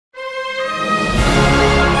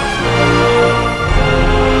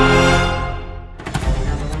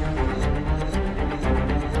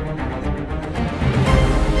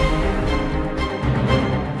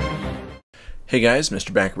Hey guys,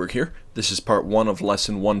 Mr. Backwork here. This is part 1 of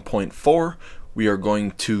lesson 1.4. We are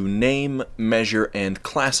going to name, measure, and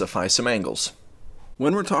classify some angles.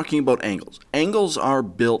 When we're talking about angles, angles are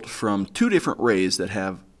built from two different rays that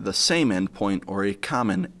have the same endpoint or a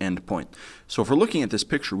common endpoint. So if we're looking at this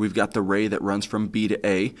picture, we've got the ray that runs from B to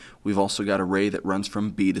A. We've also got a ray that runs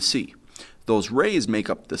from B to C. Those rays make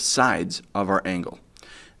up the sides of our angle.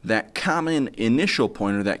 That common initial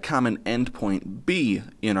point, or that common endpoint B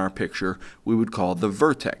in our picture, we would call the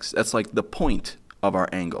vertex. That's like the point of our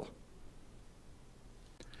angle.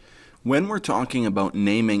 When we're talking about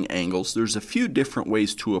naming angles, there's a few different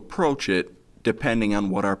ways to approach it depending on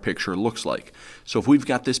what our picture looks like. So if we've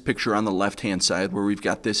got this picture on the left-hand side where we've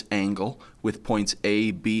got this angle with points A,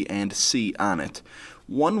 B, and C on it,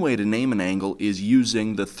 one way to name an angle is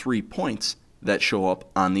using the 3 points that show up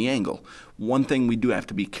on the angle. One thing we do have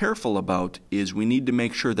to be careful about is we need to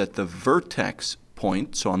make sure that the vertex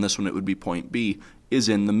point, so on this one it would be point B, is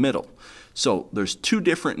in the middle. So there's two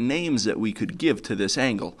different names that we could give to this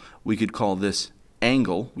angle. We could call this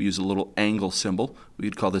angle, we use a little angle symbol, we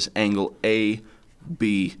could call this angle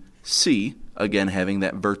ABC, again having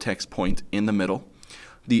that vertex point in the middle.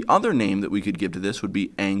 The other name that we could give to this would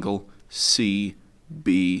be angle CBA.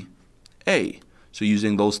 So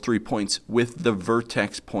using those 3 points with the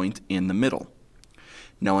vertex point in the middle.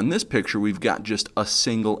 Now in this picture we've got just a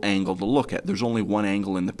single angle to look at. There's only one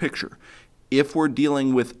angle in the picture. If we're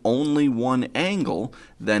dealing with only one angle,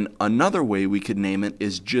 then another way we could name it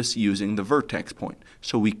is just using the vertex point.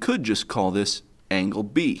 So we could just call this angle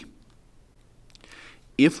B.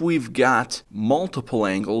 If we've got multiple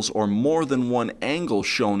angles or more than one angle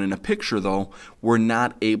shown in a picture though, we're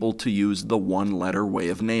not able to use the one-letter way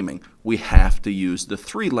of naming. We have to use the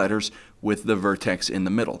 3 letters with the vertex in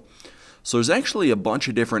the middle. So there's actually a bunch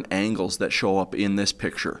of different angles that show up in this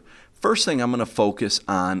picture. First thing I'm going to focus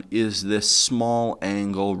on is this small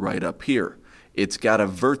angle right up here. It's got a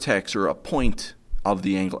vertex or a point of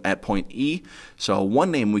the angle at point E. So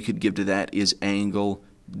one name we could give to that is angle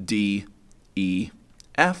DEF.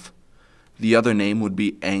 The other name would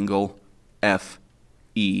be angle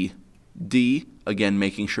FED, again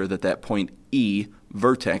making sure that that point E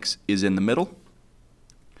vertex is in the middle.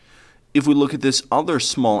 If we look at this other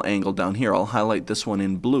small angle down here, I'll highlight this one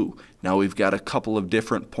in blue. Now we've got a couple of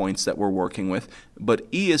different points that we're working with, but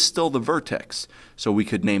E is still the vertex. So we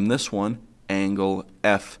could name this one angle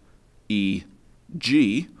FEG,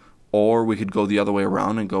 or we could go the other way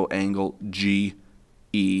around and go angle GEF.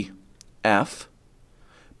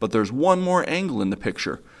 But there's one more angle in the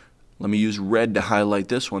picture. Let me use red to highlight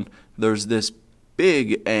this one. There's this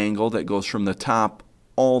big angle that goes from the top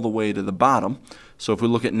all the way to the bottom. So if we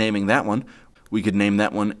look at naming that one, we could name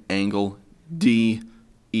that one angle DEG,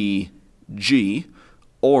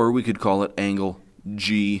 or we could call it angle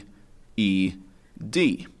GED.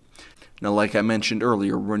 Now, like I mentioned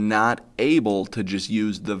earlier, we're not able to just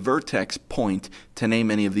use the vertex point to name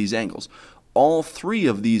any of these angles. All 3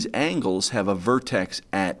 of these angles have a vertex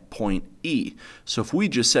at point E. So if we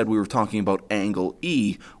just said we were talking about angle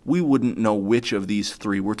E, we wouldn't know which of these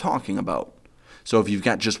 3 we're talking about. So if you've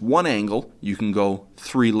got just one angle, you can go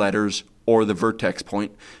 3 letters or the vertex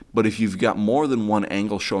point. But if you've got more than one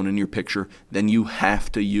angle shown in your picture, then you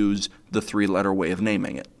have to use the 3-letter way of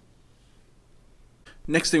naming it.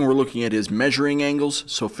 Next thing we're looking at is measuring angles,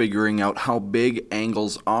 so figuring out how big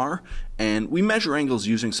angles are. And we measure angles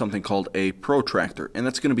using something called a protractor, and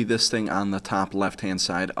that's going to be this thing on the top left-hand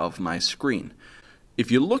side of my screen. If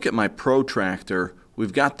you look at my protractor,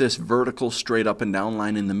 we've got this vertical straight up and down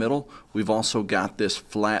line in the middle. We've also got this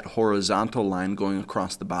flat horizontal line going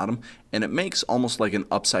across the bottom, and it makes almost like an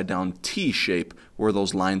upside down T shape where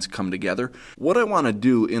those lines come together. What I want to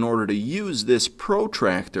do in order to use this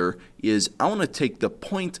protractor is I want to take the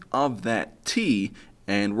point of that T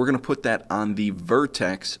and we're going to put that on the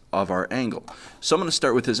vertex of our angle. So I'm going to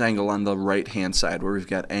start with this angle on the right hand side where we've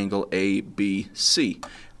got angle ABC.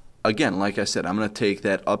 Again, like I said, I'm going to take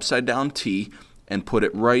that upside down T and put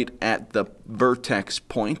it right at the vertex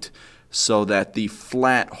point so that the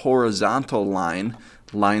flat horizontal line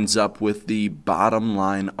lines up with the bottom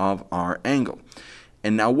line of our angle.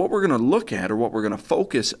 And now what we're going to look at, or what we're going to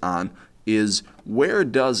focus on, is where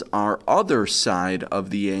does our other side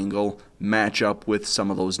of the angle match up with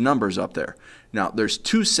some of those numbers up there. Now there's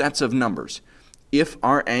 2 sets of numbers. If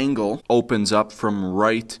our angle opens up from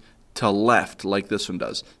right to left like this one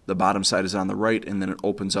does, the bottom side is on the right and then it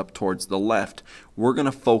opens up towards the left, we're going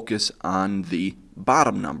to focus on the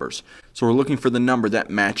bottom numbers. So we're looking for the number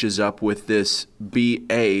that matches up with this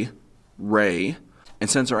BA ray And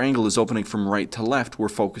since our angle is opening from right to left, we're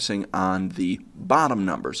focusing on the bottom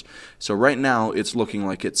numbers. So right now it's looking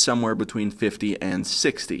like it's somewhere between 50 and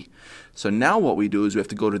 60. So now what we do is we have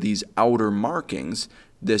to go to these outer markings.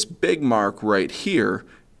 This big mark right here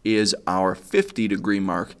is our 50-degree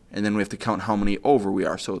mark, and then we have to count how many over we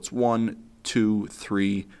are. So it's 1, 2,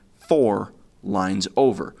 3, 4 lines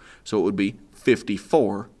over. So it would be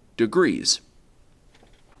 54 degrees.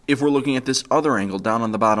 If we're looking at this other angle down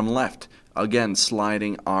on the bottom left, again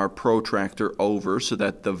sliding our protractor over so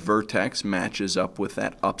that the vertex matches up with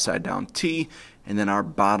that upside down T, and then our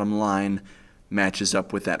bottom line matches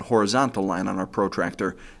up with that horizontal line on our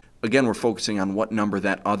protractor. Again, we're focusing on what number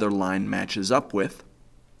that other line matches up with.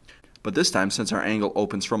 But this time, since our angle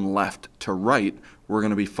opens from left to right, we're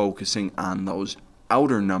going to be focusing on those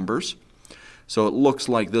outer numbers. So it looks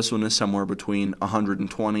like this one is somewhere between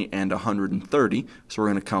 120 and 130. So we're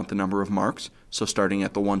going to count the number of marks. So starting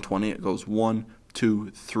at the 120, it goes 1,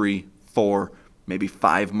 2, 3, 4, maybe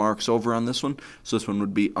 5 marks over on this one. So this one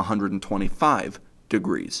would be 125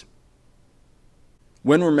 degrees.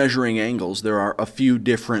 When we're measuring angles, there are a few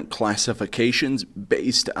different classifications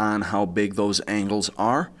based on how big those angles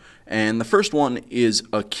are. And the first one is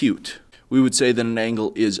acute. We would say that an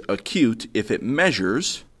angle is acute if it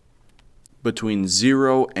measures between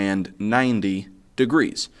 0 and 90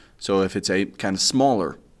 degrees. So if it's a kind of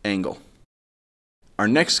smaller angle. Our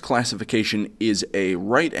next classification is a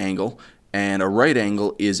right angle, and a right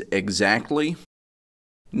angle is exactly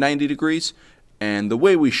 90 degrees. And the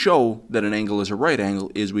way we show that an angle is a right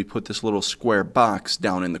angle is we put this little square box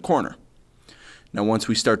down in the corner. Now once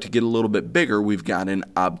we start to get a little bit bigger, we've got an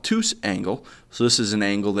obtuse angle. So this is an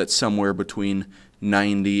angle that's somewhere between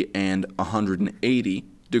 90 and 180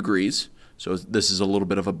 degrees. So this is a little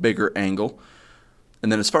bit of a bigger angle.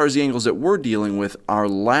 And then as far as the angles that we're dealing with, our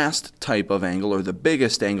last type of angle, or the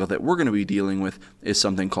biggest angle that we're going to be dealing with, is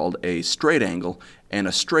something called a straight angle. And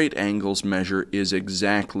a straight angle's measure is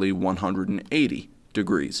exactly 180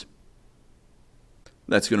 degrees.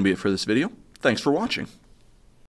 That's going to be it for this video. Thanks for watching.